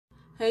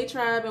Hey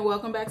tribe, and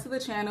welcome back to the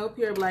channel,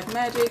 Pure Black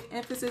Magic.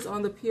 Emphasis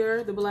on the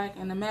pure, the black,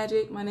 and the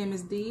magic. My name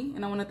is Dee,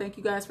 and I want to thank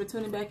you guys for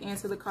tuning back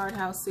into the Card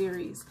House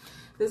series.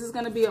 This is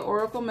going to be an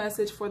oracle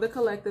message for the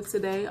collective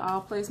today,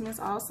 all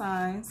placements, all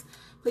signs.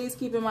 Please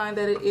keep in mind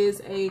that it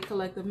is a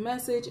collective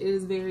message. It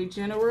is very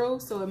general,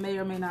 so it may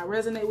or may not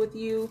resonate with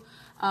you.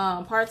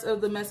 Parts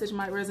of the message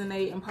might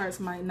resonate and parts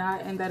might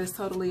not, and that is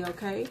totally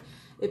okay.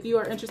 If you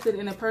are interested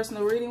in a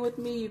personal reading with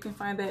me, you can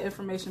find that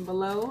information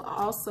below.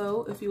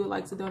 Also, if you would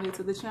like to donate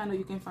to the channel,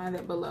 you can find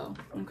that below,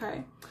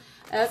 okay?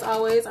 As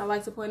always, I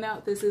like to point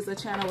out this is a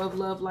channel of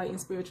love, light,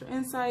 and spiritual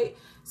insight.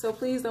 So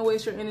please don't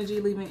waste your energy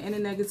leaving any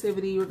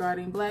negativity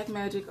regarding black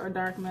magic or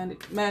dark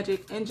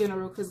magic in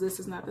general, because this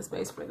is not the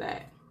space for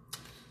that.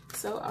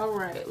 So, all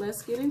right,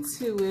 let's get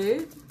into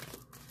it.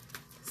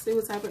 See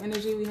what type of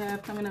energy we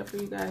have coming up for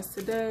you guys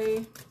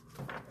today.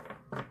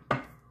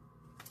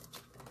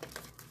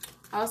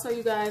 Also,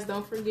 you guys,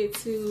 don't forget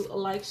to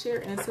like, share,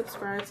 and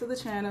subscribe to the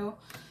channel.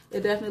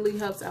 It definitely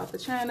helps out the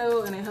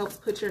channel, and it helps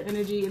put your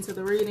energy into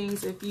the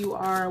readings if you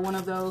are one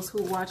of those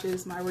who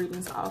watches my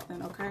readings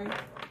often, okay?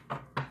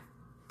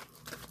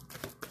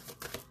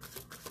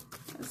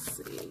 Let's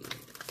see.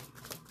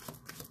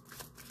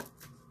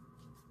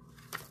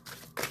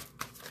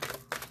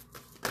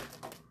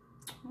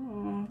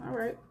 All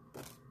right.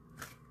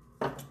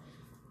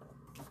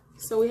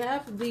 So we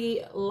have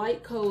the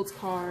Light Codes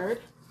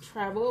card.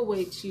 Travel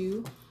awaits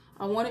you.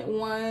 I wanted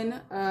one,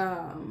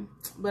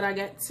 but I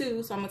got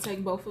two, so I'm gonna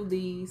take both of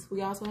these.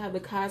 We also have the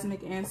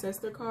Cosmic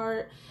Ancestor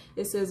card.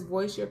 It says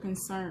voice your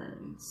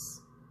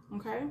concerns.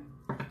 Okay,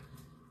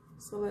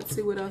 so let's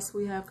see what else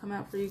we have come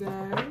out for you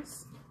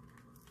guys.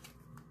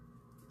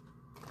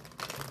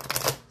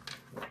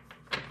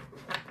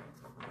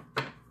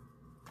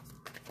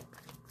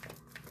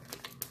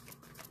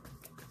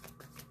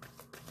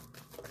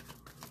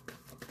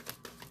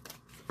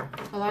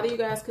 A lot of you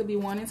guys could be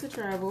wanting to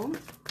travel,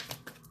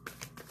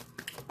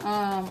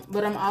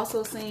 but I'm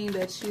also seeing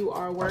that you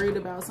are worried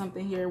about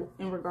something here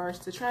in regards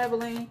to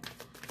traveling.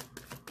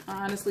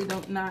 I honestly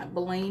don't not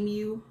blame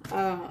you,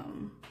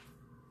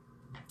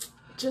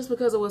 just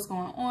because of what's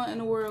going on in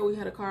the world. We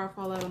had a car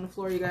fall out on the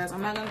floor, you guys.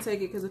 I'm not going to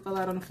take it because it fell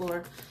out on the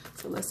floor.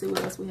 So let's see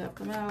what else we have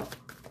come out.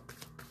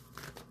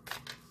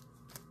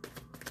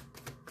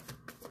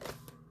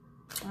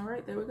 All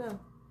right, there we go.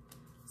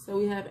 So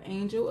we have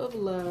Angel of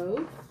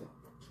Love.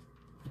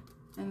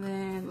 And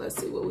then let's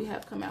see what we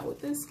have come out with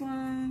this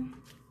one.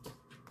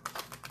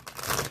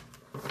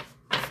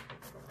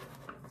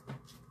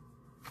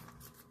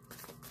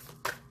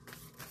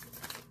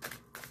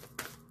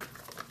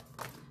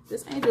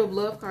 This Angel of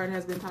Love card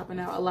has been popping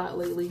out a lot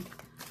lately.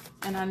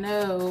 And I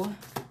know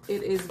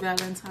it is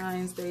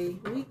Valentine's Day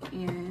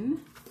weekend.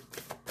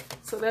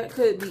 So that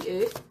could be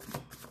it.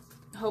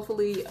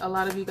 Hopefully a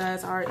lot of you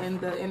guys are in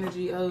the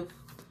energy of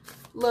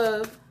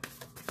love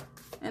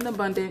and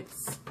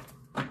abundance.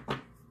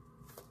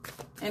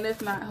 And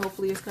if not,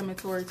 hopefully it's coming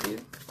towards you.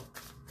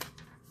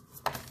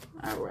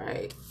 All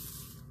right.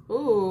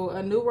 Ooh,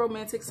 a new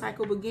romantic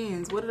cycle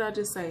begins. What did I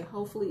just say?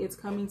 Hopefully it's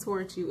coming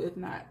towards you, if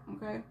not,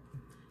 okay?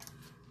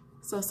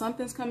 So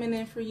something's coming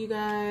in for you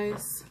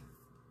guys.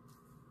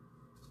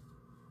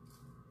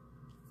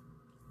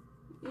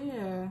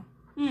 Yeah.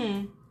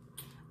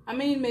 I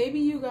mean, maybe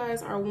you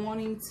guys are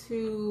wanting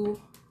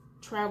to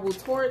travel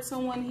towards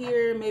someone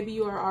here. Maybe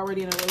you are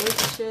already in a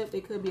relationship.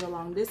 It could be a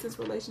long distance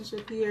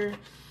relationship here.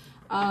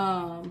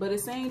 But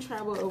it's saying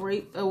travel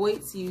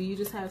awaits you. You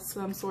just have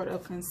some sort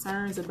of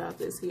concerns about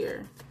this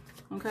here.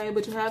 Okay,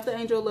 but you have the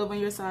Angel of Love on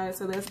your side,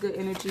 so that's good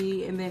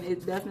energy. And then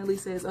it definitely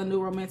says a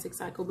new romantic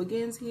cycle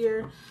begins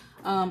here.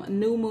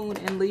 New moon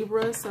in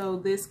Libra, so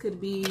this could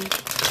be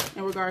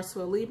in regards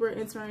to a Libra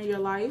entering your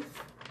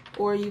life.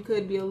 Or you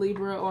could be a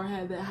Libra or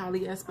have that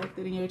highly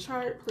aspected in your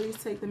chart. Please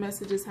take the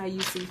messages how you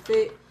see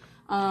fit.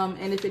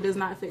 And if it does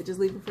not fit, just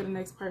leave it for the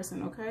next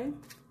person, okay?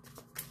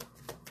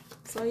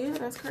 So yeah,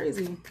 that's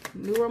crazy.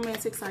 New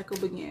romantic cycle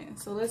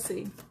begins. So let's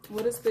see.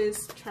 What is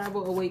this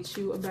travel awaits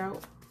you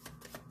about?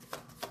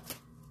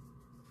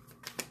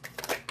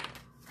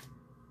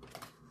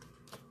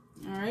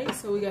 All right,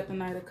 so we got the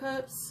Knight of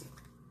Cups,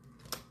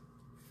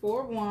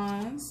 4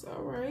 Wands,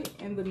 all right,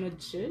 and the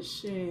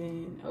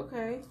Magician.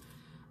 Okay.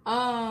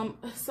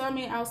 So I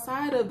mean,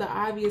 outside of the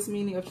obvious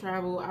meaning of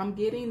travel, I'm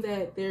getting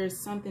that there's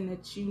something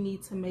that you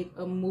need to make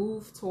a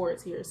move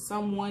towards here.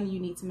 Someone you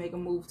need to make a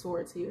move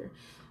towards here.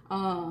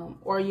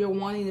 Or you're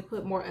wanting to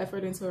put more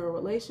effort into a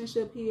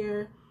relationship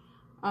here,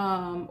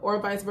 or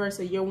vice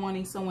versa. You're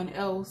wanting someone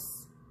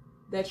else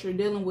that you're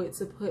dealing with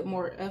to put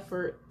more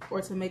effort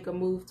or to make a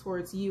move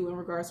towards you in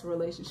regards to a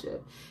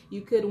relationship.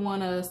 You could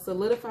want to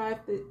solidify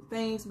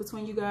things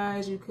between you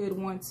guys. You could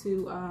want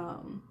to,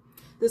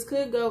 this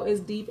could go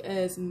as deep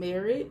as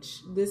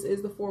marriage. This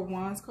is the 4 of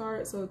Wands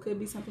card, so it could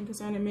be something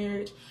concerning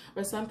marriage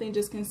or something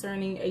just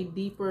concerning a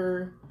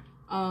deeper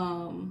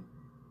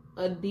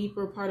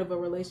part of a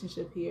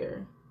relationship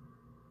here.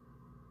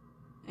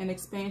 an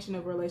expansion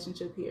of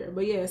relationship here.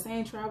 But yeah,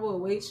 saying travel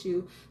awaits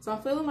you. So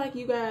I'm feeling like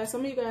you guys,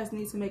 some of you guys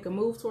need to make a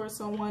move towards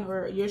someone,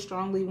 or you're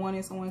strongly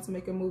wanting someone to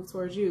make a move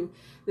towards you.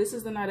 This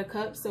is the Knight of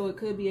Cups, so it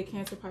could be a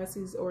Cancer,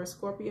 Pisces, or a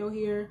Scorpio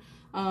here.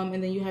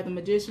 And then you have the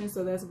Magician,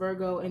 so that's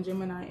Virgo and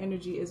Gemini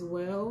energy as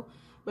well.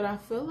 But I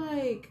feel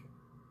like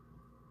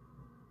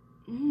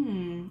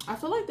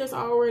there's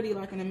already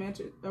like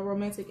a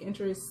romantic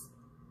interest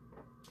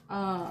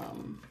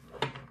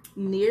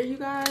near you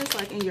guys,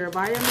 like in your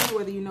environment,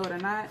 whether you know it or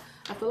not.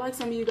 I feel like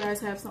some of you guys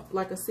have some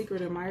like a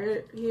secret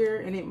admirer here,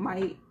 and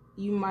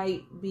you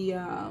might be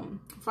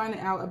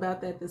finding out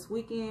about that this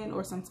weekend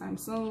or sometime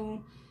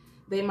soon.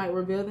 They might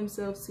reveal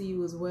themselves to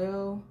you as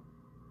well.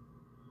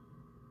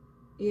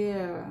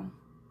 Yeah,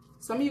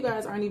 some of you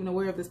guys aren't even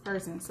aware of this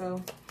person.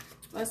 So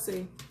let's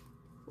see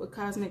what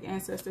cosmic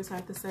ancestors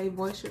have to say.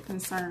 Voice your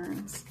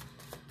concerns.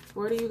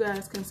 What are you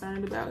guys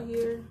concerned about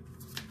here?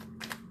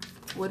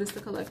 What is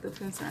the collective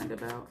concerned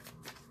about?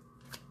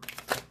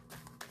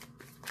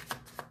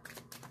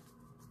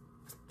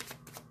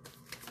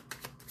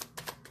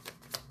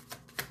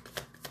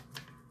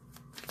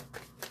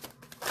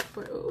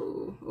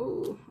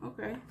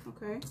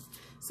 Okay.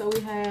 So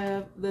we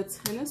have the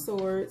Ten of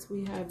Swords,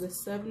 we have the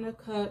Seven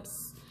of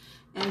Cups,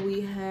 and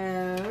we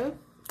have,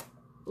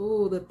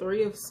 the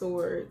Three of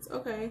Swords.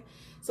 Okay.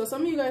 So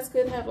some of you guys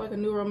could have like a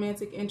new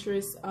romantic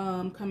interest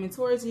coming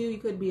towards you. You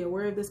could be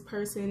aware of this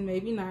person,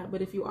 maybe not.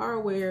 But if you are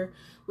aware,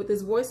 with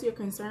this voice your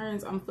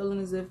concerns, I'm feeling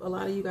as if a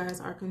lot of you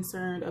guys are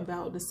concerned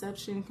about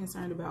deception,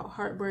 concerned about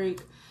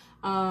heartbreak.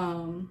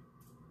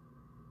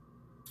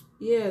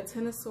 Yeah,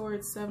 Ten of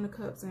Swords, Seven of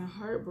Cups, and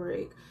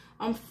heartbreak.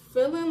 I'm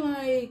feeling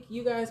like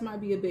you guys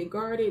might be a bit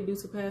guarded due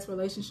to past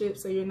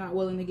relationships, so you're not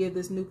willing to give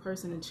this new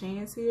person a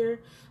chance here.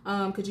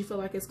 Because you feel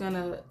like it's going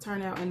to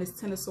turn out in this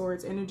Ten of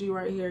Swords energy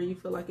right here. You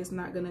feel like it's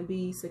not going to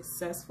be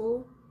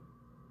successful.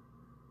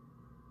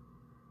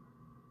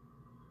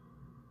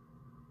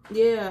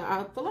 Yeah,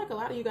 I feel like a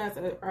lot of you guys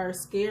are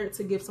scared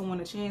to give someone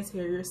a chance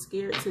here. You're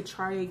scared to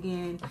try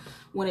again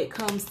when it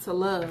comes to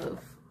love.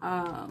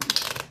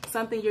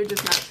 Something you're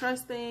just not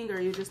trusting,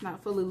 or you're just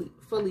not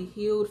fully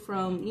healed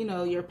from, you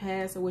know, your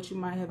past or what you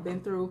might have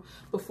been through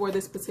before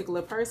this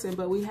particular person.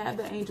 But we have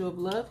the Angel of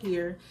Love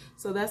here,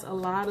 so that's a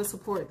lot of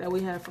support that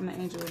we have from the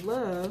Angel of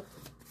Love.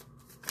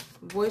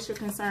 Voice your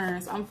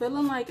concerns. I'm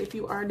feeling like if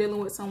you are dealing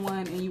with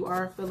someone and you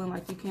are feeling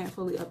like you can't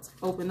fully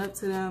open up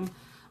to them,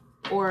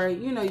 or,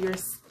 you know, you're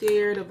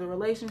scared of the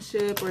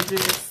relationship, or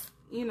just,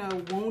 you know,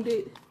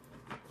 wounded,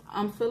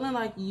 I'm feeling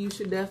like you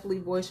should definitely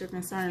voice your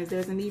concerns.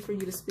 There's a need for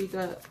you to speak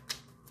up.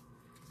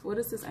 What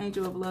is this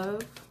Angel of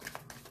Love?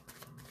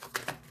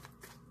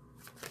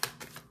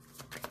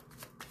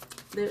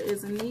 There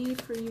is a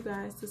need for you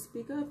guys to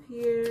speak up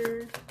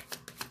here.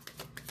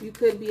 You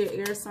could be an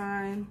air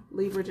sign,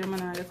 Libra,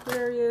 Gemini,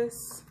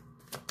 Aquarius.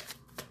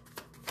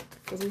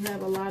 Because we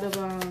have a lot of,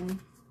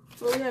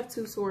 well, we have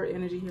two sword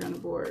energy here on the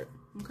board.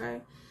 Okay.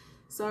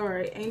 So, all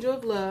right. Angel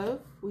of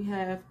Love. We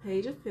have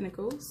Page of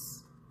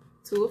Pentacles,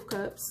 Two of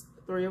Cups,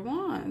 Three of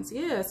Wands.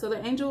 Yeah, so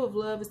the Angel of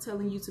Love is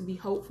telling you to be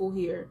hopeful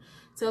here.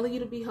 Telling you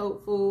to be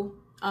hopeful.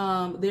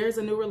 There's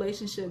a new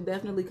relationship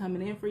definitely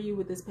coming in for you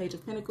with this Page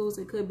of Pentacles.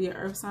 It could be an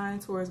earth sign,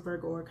 Taurus,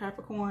 Virgo, or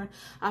Capricorn.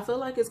 I feel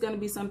like it's going to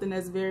be something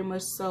that's very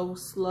much so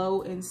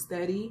slow and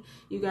steady.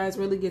 You guys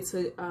really get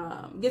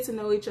to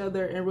know each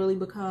other and really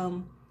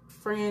become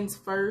friends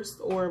first,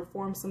 or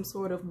form some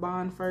sort of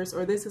bond first.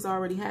 Or this has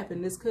already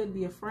happened. This could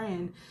be a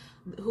friend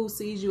who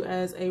sees you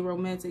as a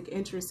romantic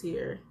interest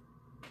here.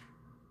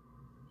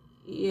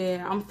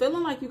 Yeah, I'm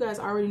feeling like you guys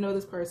already know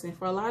this person.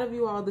 For a lot of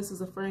you all, this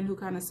is a friend who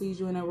kind of sees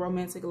you in a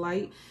romantic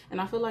light,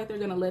 and I feel like they're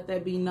going to let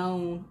that be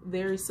known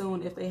very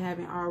soon if they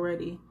haven't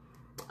already.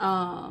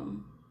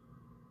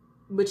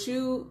 But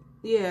you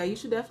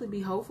should definitely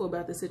be hopeful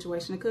about the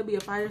situation. It could be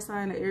a fire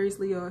sign, an Aries,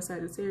 Leo, or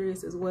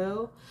Sagittarius as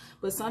well,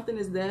 but something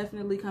is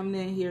definitely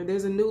coming in here.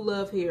 There's a new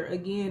love here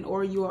again,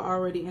 or you are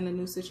already in a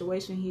new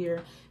situation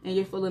here and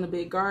you're feeling a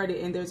bit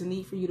guarded, and there's a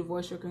need for you to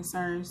voice your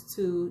concerns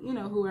to, you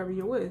know, whoever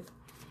you're with.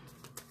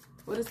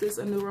 What is this?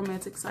 A new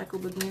romantic cycle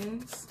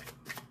begins.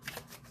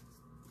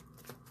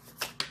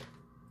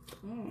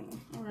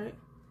 All right.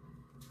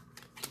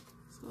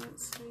 So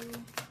let's see.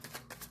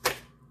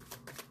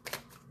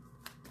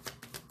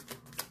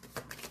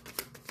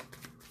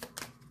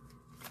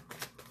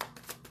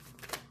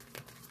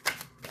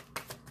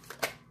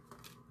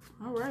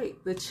 All right,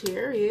 the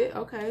Chariot.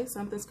 Okay,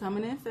 something's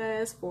coming in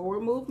fast.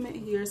 Forward movement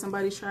here.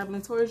 Somebody's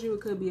traveling towards you.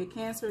 It could be a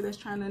Cancer that's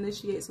trying to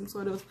initiate some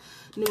sort of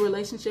new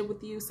relationship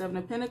with you. Seven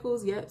of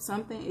Pentacles. Yep,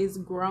 something is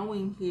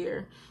growing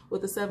here.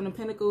 With the Seven of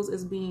Pentacles,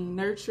 is being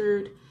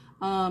nurtured.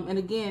 And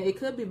again, it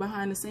could be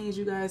behind the scenes.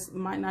 You guys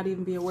might not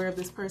even be aware of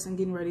this person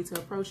getting ready to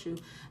approach you.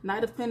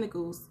 Knight of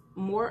Pentacles,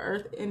 more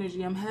earth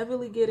energy. I'm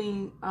heavily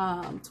getting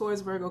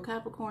Taurus, Virgo,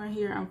 Capricorn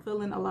here. I'm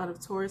feeling a lot of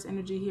Taurus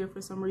energy here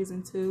for some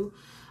reason too.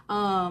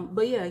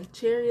 But yeah,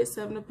 Chariot,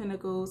 Seven of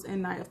Pentacles,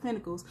 and Knight of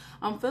Pentacles.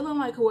 I'm feeling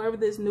like whoever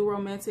this new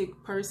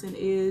romantic person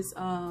is,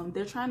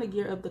 they're trying to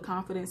gear up the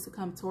confidence to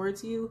come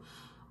towards you,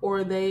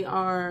 or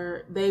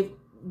they've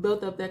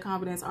built up their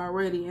confidence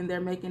already and they're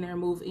making their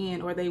move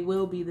in, or they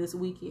will be this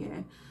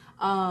weekend.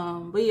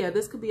 But yeah,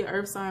 this could be an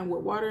earth sign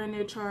with water in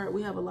their chart.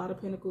 We have a lot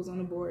of pentacles on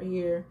the board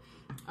here.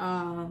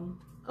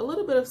 A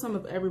little bit of some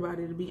of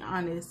everybody, to be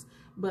honest,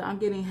 but I'm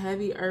getting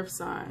heavy earth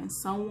signs.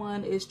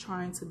 Someone is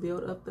trying to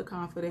build up the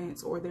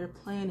confidence, or they're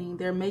planning,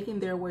 they're making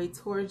their way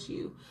towards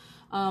you.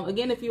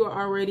 Again, if you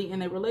are already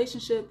in a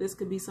relationship, this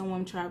could be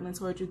someone traveling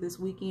towards you this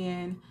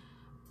weekend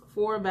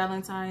for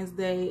Valentine's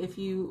Day if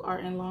you are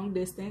in long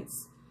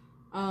distance.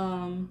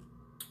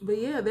 But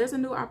yeah, there's a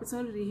new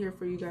opportunity here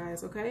for you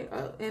guys, okay?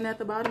 And at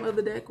the bottom of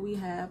the deck, we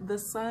have the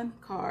Sun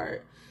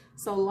card.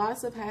 So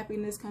lots of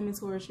happiness coming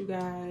towards you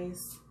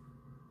guys.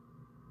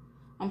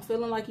 I'm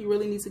feeling like you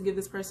really need to give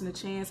this person a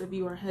chance if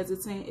you are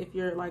hesitant, if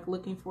you're like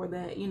looking for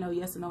that, you know,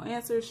 yes or no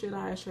answer. Should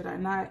I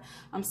not?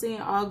 I'm seeing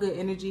all good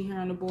energy here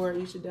on the board.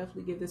 You should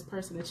definitely give this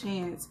person a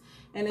chance.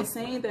 And it's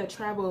saying that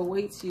travel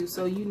awaits you.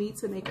 So you need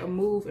to make a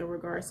move in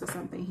regards to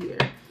something here.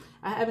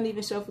 I haven't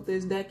even shuffled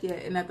this deck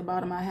yet. And at the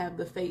bottom, I have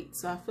the Fate.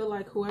 So I feel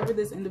like whoever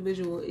this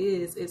individual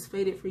is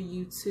fated for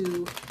you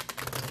to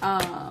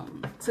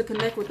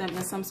connect with them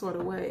in some sort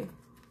of way.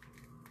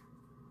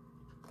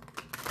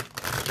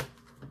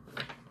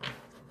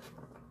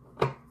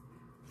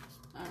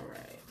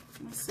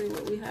 Let's see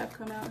what we have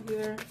come out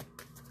here.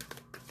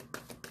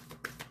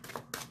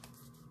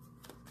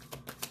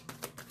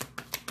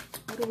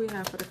 What do we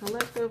have for the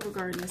collective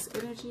regarding this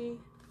energy?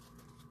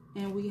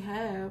 And we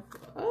have,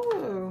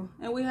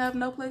 and we have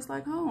no place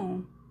like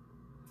home.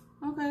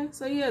 Okay,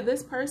 so yeah,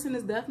 this person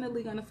is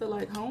definitely going to feel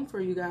like home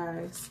for you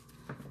guys.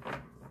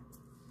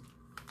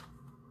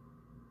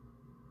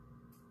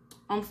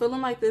 I'm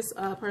feeling like this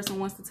person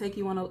wants to take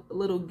you on a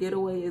little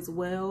getaway as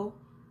well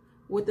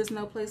with this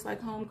no place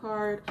like home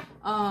card.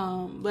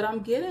 But I'm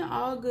getting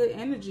all good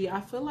energy.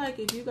 I feel like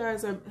if you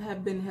guys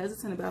have been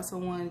hesitant about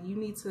someone, you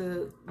need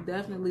to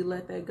definitely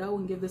let that go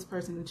and give this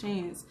person a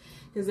chance,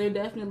 because they're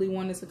definitely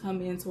wanting to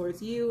come in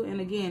towards you.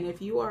 And again,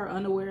 if you are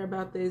unaware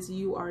about this,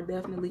 you are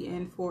definitely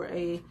in for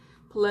a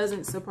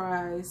pleasant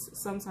surprise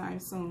sometime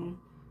soon,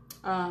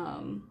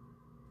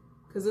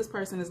 because this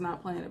person is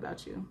not playing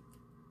about you.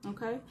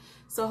 Okay,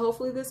 so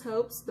hopefully this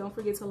helps. Don't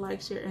forget to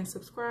like, share, and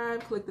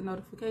subscribe. Click the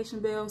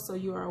notification bell so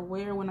you are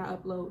aware when I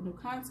upload new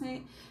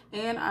content,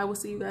 and I will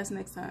see you guys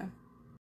next time.